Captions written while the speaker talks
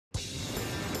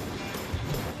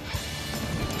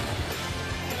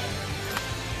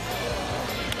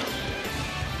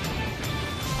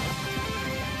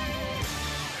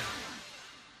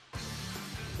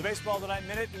Baseball Tonight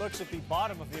Minute looks at the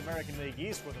bottom of the American League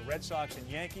East, where the Red Sox and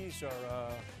Yankees are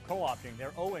co-opting.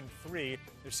 They're 0-3.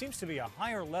 There seems to be a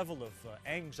higher level of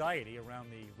anxiety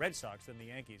around the Red Sox than the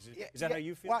Yankees. Is that how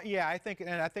you feel? Well, yeah, I think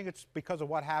it's because of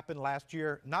what happened last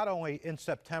year, not only in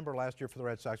September last year for the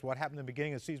Red Sox, what happened in the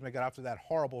beginning of the season, they got off to that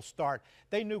horrible start.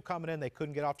 They knew coming in they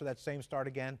couldn't get off to that same start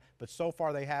again, but so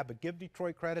far they have. But give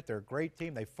Detroit credit. They're a great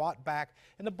team. They fought back.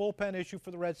 And the bullpen issue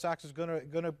for the Red Sox is going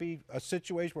to be a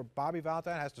situation where Bobby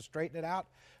Valentine has to straighten it out,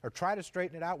 or try to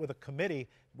straighten it out with a committee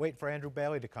waiting for Andrew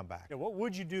Bailey to come back. Yeah, what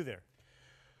would you do there?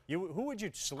 Who would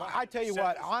you select? I tell you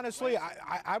what, honestly,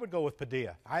 I would go with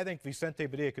Padilla. I think Vicente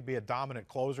Padilla could be a dominant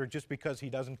closer just because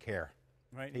he doesn't care.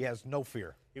 Right. He has no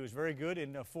fear. He was very good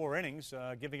in 4 innings,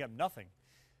 giving up nothing.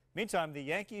 Meantime, the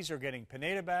Yankees are getting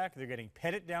Pineda back. They're getting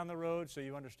Pettit down the road, so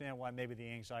you understand why maybe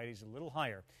the anxiety is a little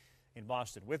higher in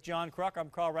Boston. With John Kruk, I'm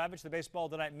Carl Ravitch, the Baseball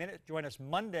Tonight Minute. Join us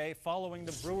Monday following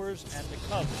the Brewers and the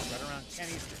Cubs right around 10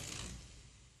 Eastern.